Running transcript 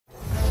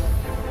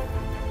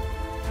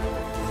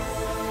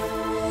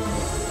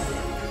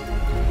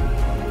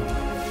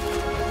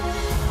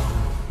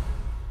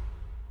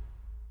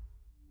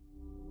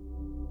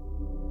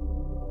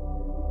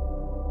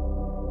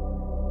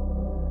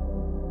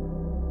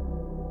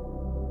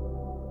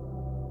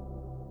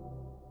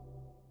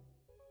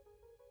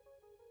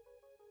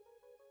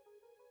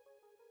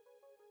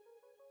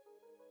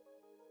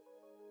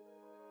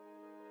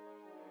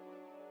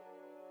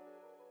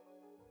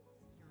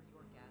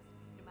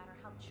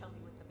chummy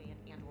with the band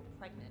and or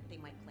pregnant they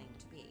might claim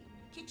to be.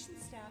 Kitchen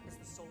staff is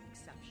the sole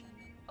exception.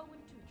 Oh,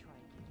 and do try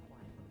and keep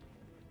quiet.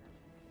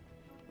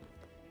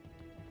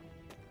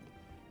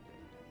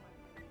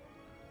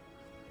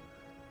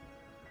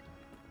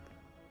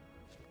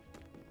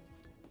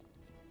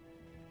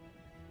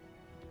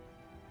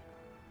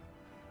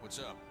 What's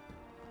up?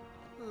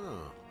 Huh.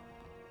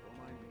 Don't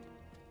mind me.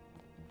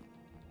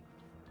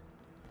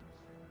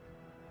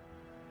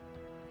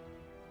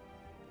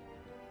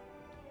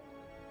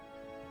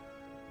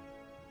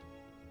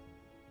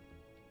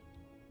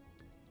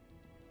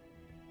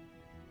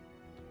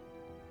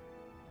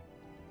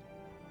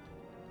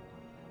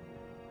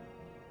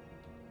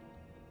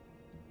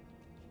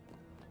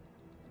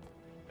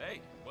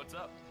 Hey, what's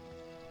up?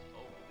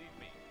 Oh, believe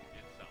me,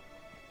 it's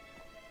soundproof.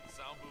 The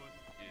sound booth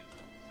is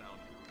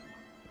soundproof.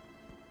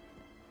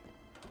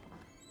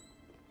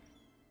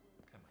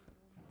 Come on,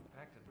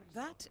 back to the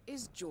That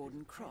is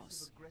Jordan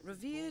Cross,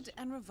 revered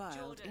and reviled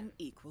Jordan, in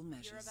equal You're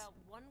measures. about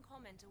one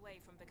comment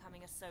away from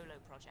becoming a solo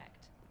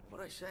project.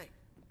 What'd I say?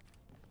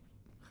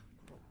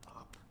 Grow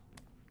up.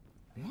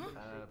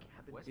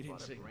 West You didn't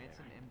Spotter say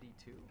Branson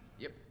MD2?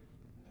 Yep.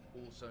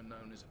 Also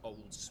known as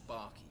Old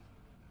Sparky.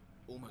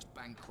 Almost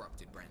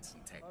bankrupted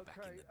Branson Tech back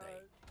in the day.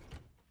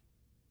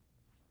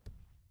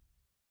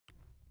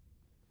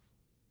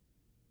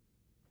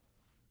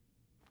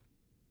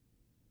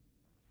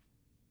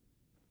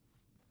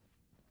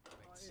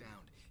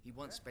 Sound. He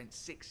once spent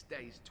 6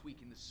 days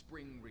tweaking the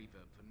spring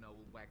reverb for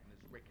Noel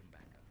Wagner's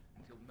Rickenbacker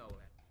until Noel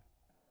had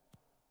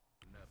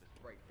a nervous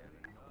breakdown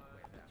and knocked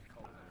where that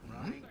cold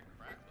Right.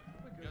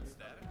 You got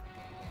static?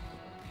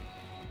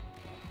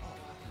 Oh,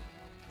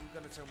 you were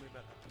gonna tell me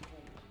about that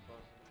call,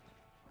 but...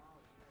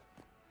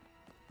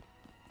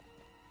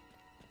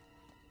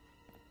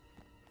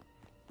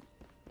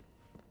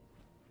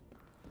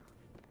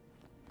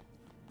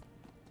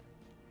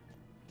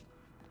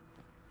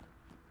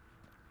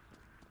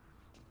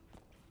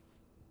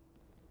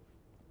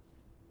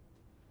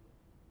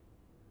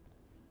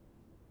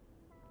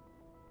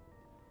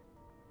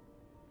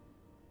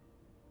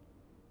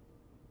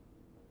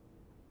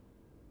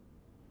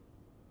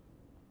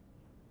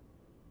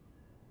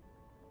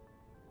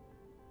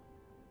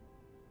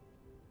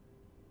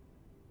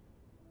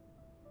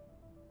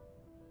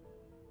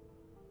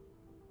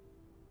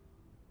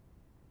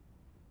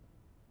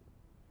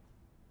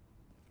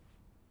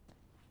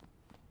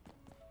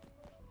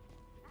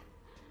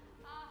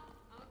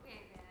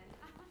 Okay then.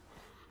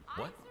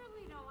 What? I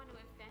certainly don't want to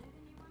offend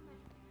anyone, but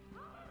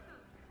how are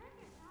those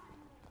crickets?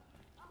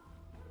 Oh,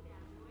 so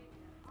damn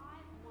noisy. I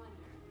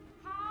wonder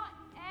how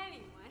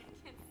anyone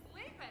can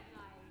sleep at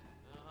night.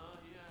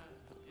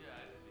 Yeah,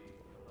 I see.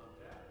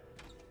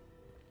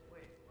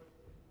 Wait, what?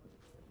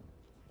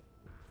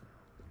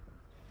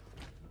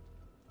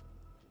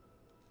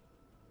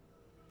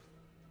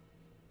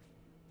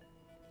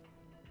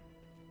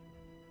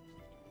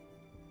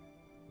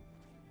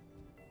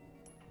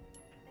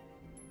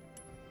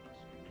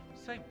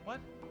 Say what?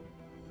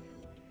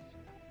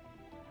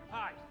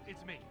 Hi,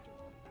 it's me. It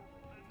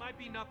might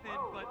be nothing,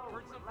 but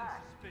heard something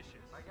relax.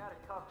 suspicious. I got it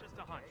covered. Just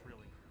a hunch, okay?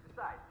 really.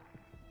 Besides,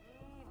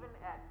 even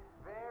at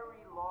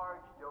very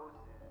large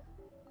doses,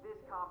 this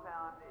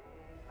compound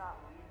is not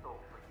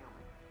lethal for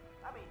humans.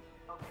 I mean,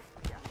 okay,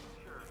 yeah,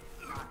 sure,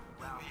 it's not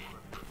ground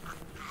for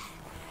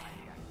I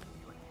got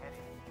you a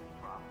headache,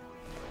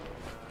 probably.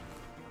 But,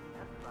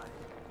 that's about it.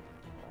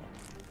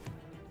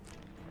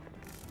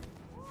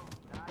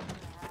 Now you're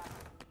gonna have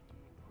it.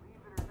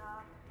 Believe it or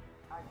not,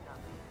 I've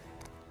done this.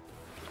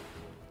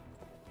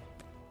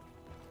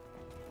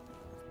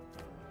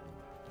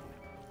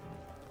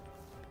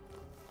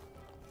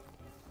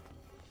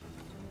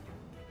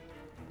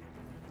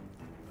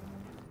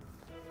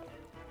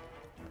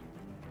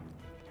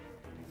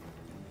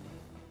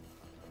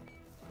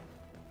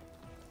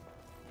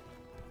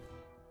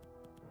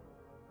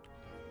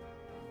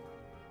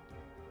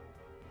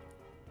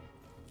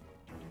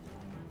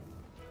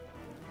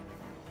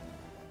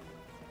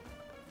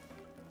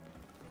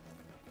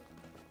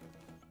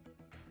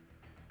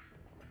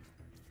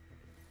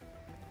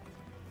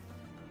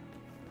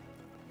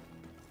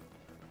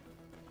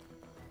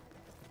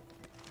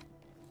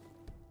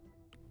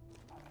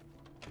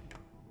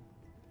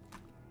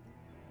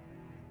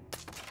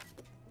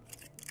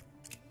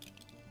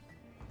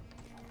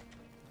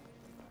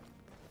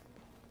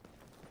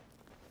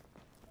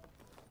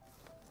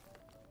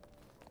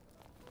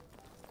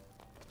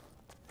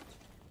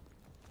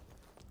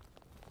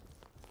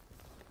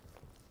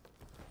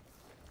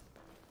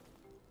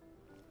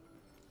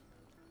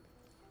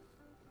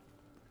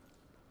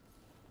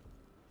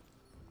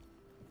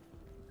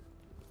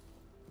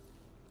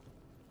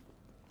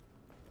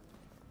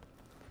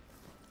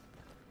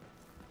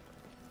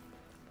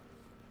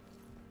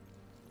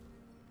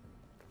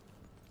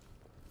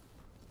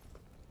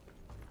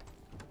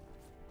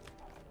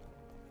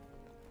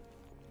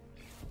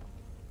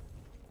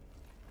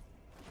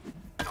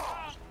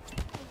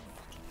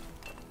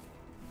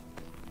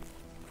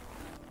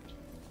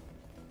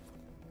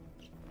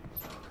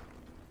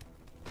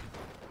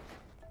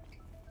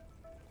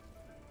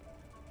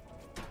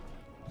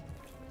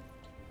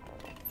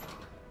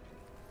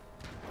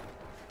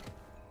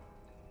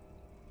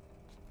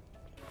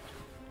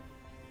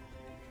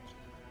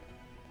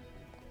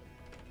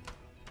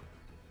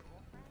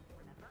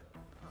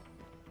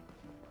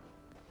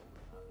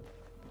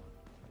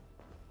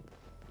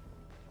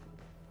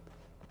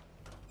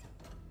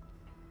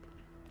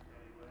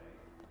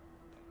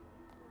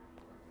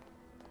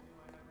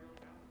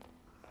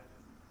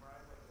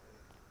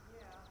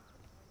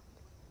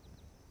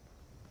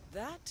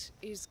 That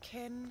is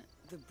Ken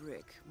the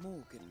Brick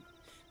Morgan,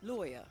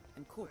 lawyer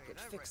and corporate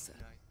fixer.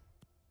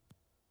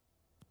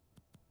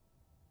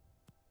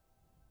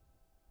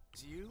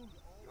 It's you?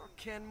 You're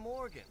Ken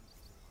Morgan.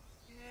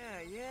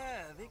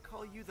 Yeah, they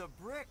call you the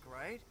Brick,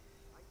 right?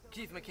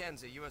 Keith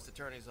McKenzie, U.S.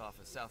 Attorney's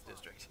Office, South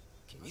District.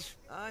 Keith?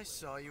 I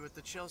saw you at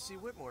the Chelsea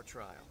Whitmore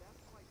trial.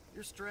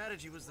 Your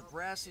strategy was the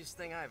brassiest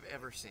thing I've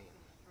ever seen.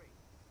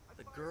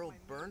 The girl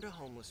burned a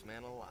homeless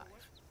man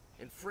alive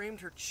and framed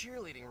her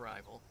cheerleading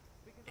rival,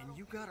 and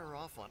you got her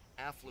off on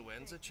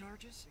affluenza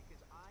charges?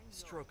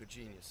 Stroke of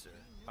genius, sir.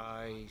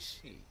 I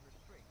see.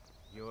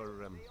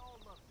 You're,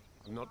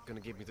 not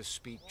gonna give me the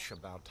speech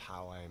about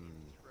how I'm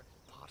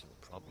part of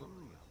the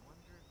problem?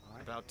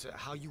 About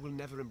how you will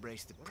never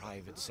embrace the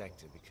private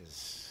sector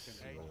because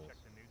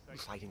you're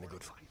fighting the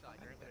good fight.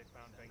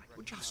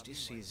 Well,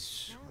 justice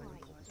is more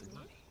important than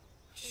money.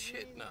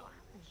 Shit, no.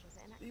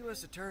 The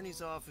U.S.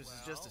 Attorney's Office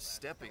is just a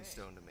stepping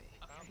stone to me.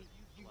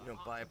 You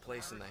don't buy a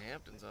place in the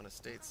Hamptons on a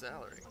state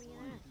salary.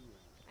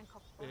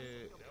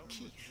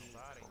 Keith,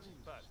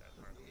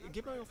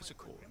 give my office a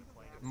call.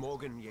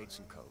 Morgan,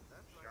 Yates & Co.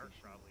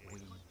 We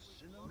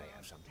may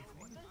have something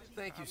for you.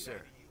 Thank you,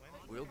 sir.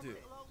 Will do.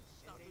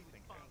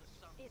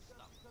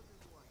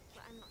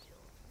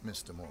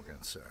 Mr.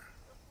 Morgan, sir.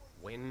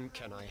 When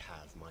can I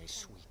have my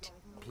suite?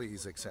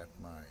 Please accept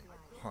my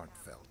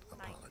heartfelt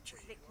apology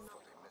for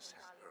the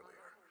mishap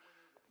earlier.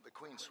 The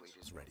Queen Suite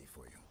is ready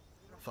for you.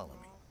 Follow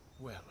me.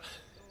 Well,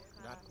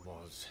 that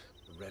was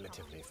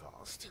relatively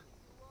fast.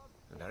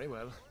 Very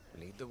well.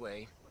 Lead the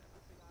way.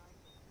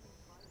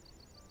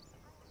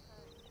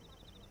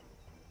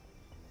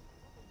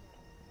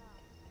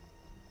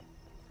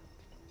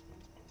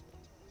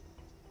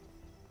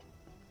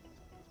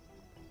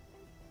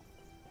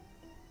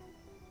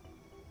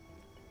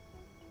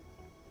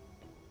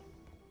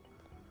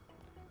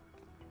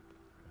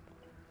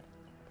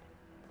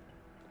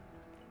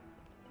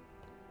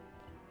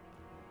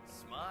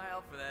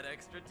 Smile for that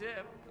extra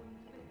tip.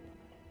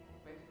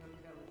 Best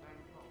hotel in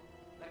Bangkok.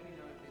 Let me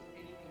know if there's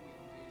anything we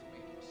can do to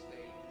make your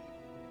stay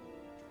even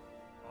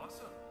more.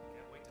 Awesome.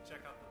 Can't wait to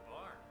check out the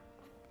bar.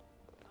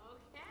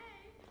 Okay.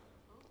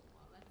 Oh,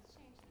 well, let's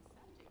change the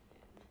subject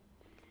then.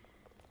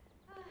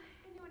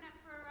 Anyone up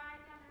for a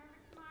ride down the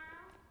river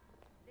tomorrow?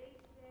 They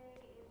say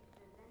it's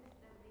the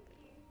zenith of the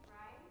youth,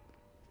 right?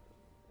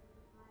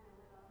 Doesn't mind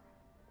a little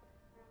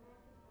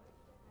romantic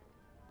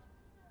voice.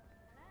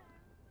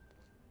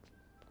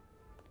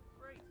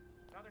 Great.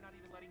 Now they're not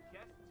even letting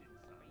guests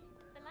inside.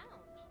 The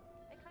lounge.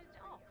 They closed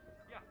it off.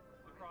 Yeah,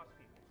 the cross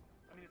people.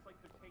 I mean, it's like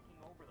they're taking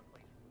over the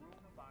place room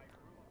by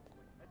room.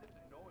 As if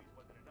the noise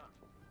wasn't enough.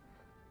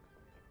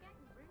 It's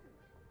getting rude.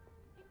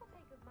 People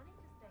pay good money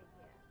to stay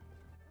here.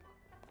 We're not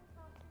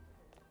second-class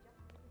citizens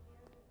just because the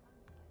owner is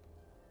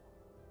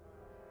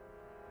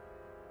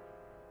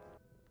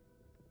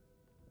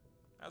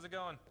How's it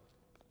going?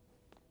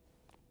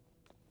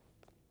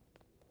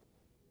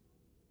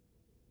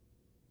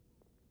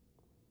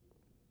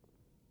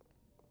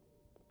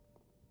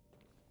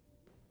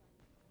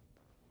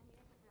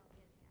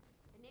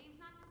 The name's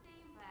not the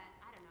same, but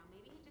I don't know.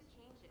 Maybe he just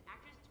changed it.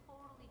 Actors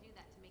totally do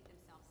that to make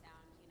themselves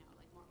sound,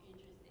 like more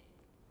interesting.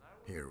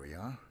 Here we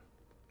are.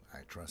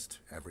 I trust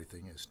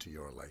everything is to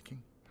your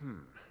liking.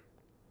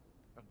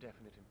 A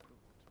definite improvement.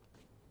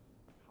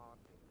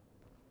 Hardly.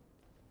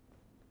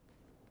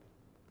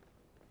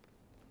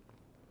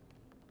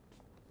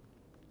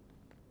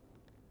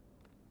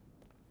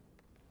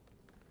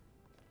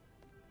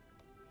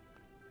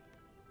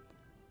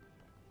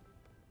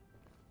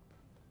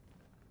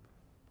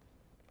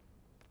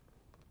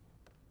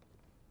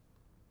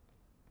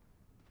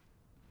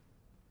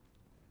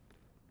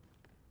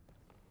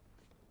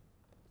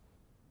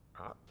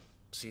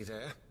 See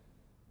there?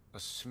 A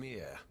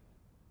smear.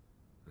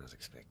 As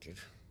expected.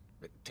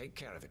 But take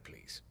care of it,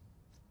 please.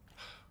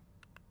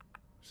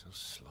 So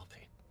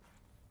sloppy.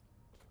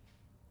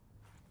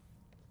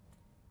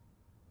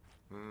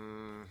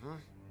 Mm-hmm.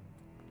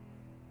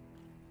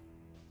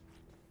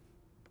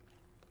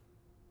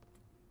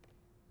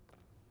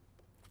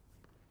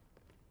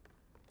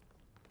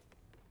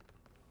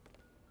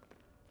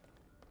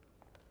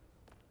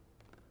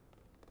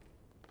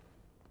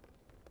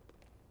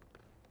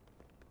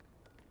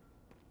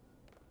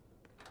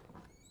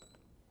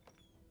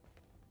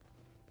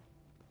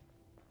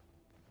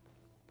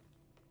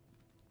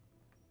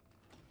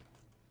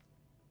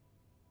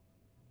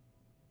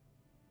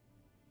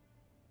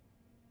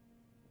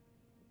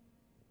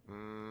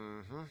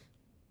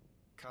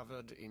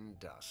 Covered in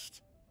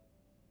dust.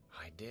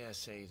 I dare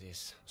say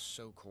this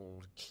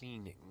so-called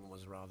cleaning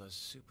was rather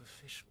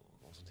superficial,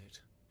 wasn't it?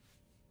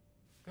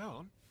 Go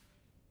on.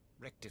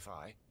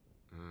 Rectify.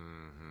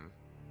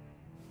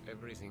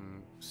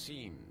 Everything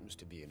seems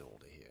to be in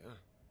order here.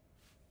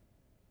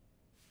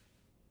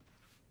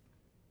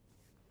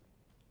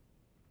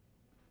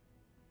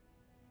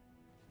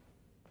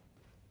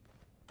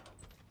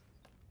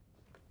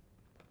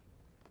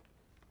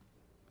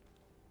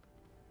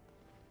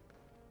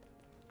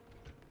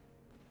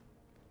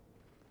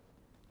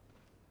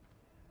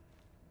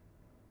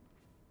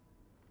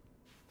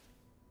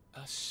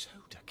 A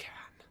soda can?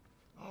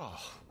 Oh,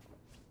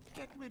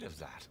 get rid of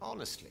that,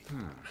 honestly.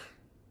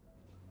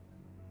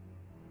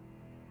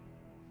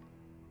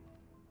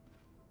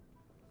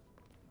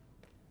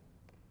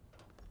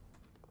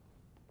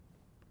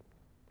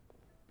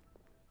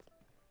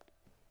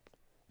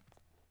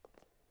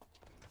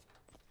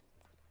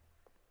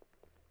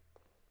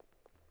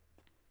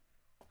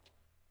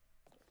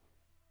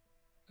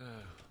 Oh,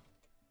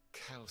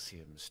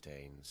 calcium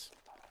stains.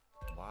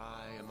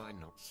 Why am I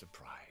not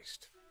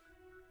surprised?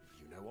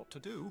 You know what to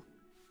do.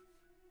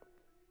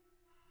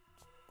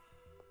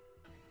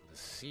 The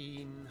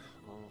scene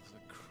of the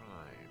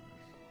crime.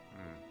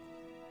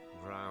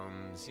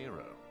 Ground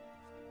zero.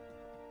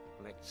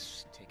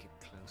 Let's take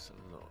a closer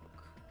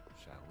look,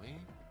 shall we?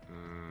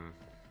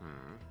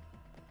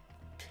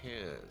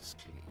 Appears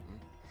clean.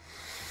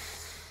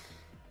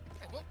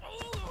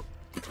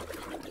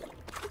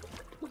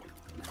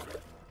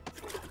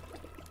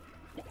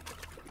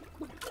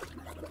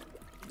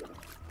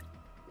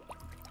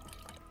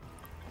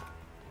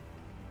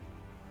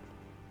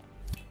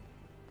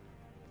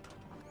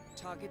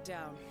 Target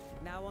down.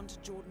 Now on to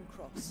Jordan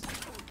Cross.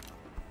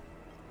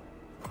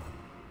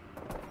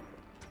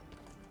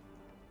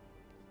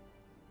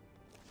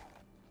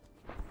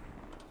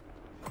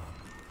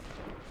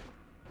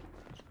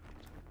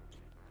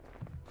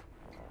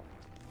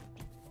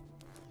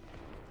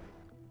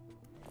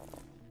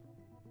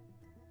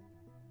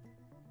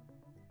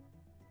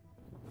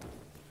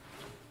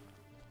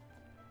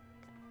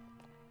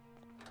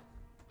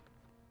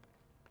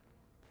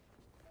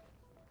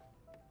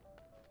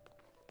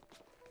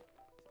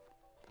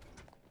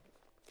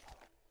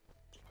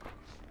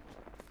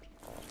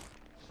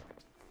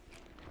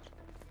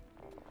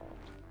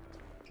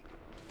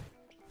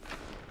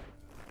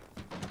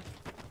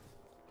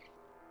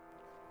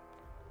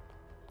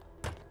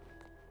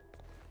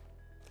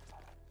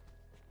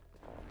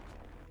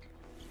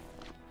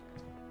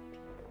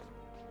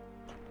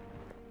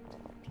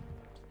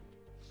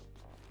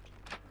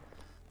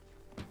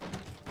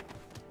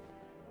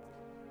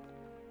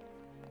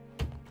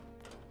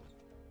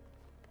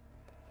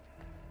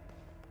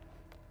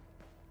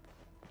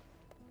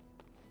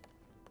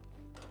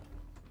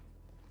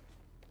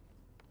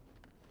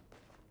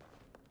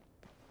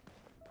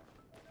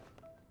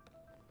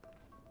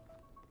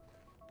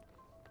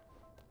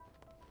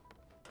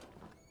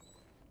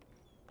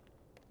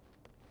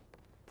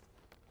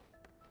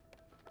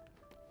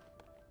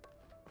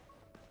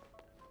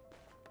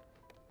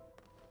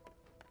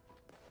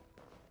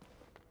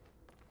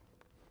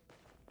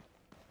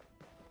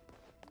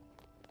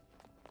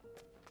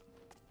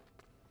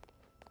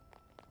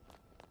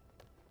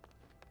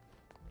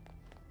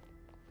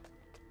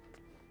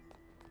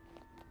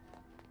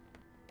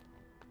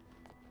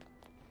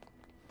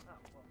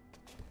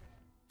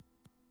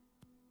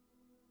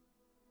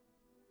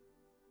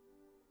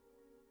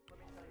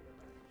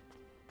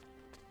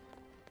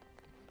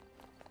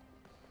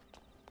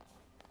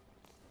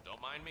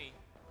 Don't mind me.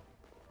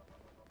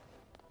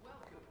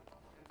 Welcome,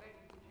 and thank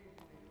you for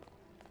choosing me.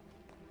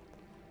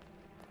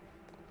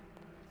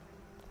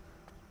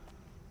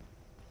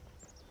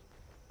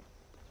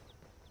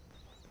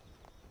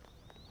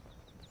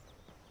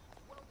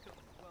 Welcome,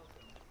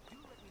 welcome. Do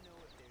let me know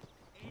if there's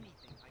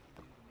anything I can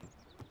do to make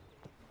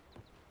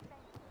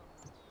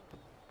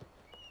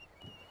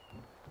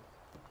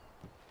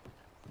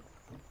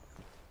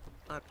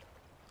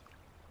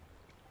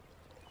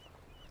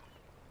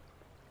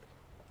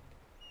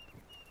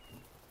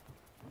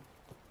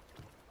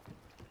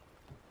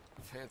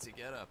Fancy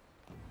getup.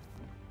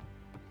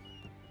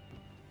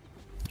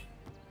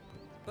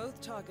 Both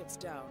targets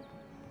down.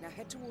 Now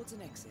head towards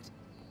an exit.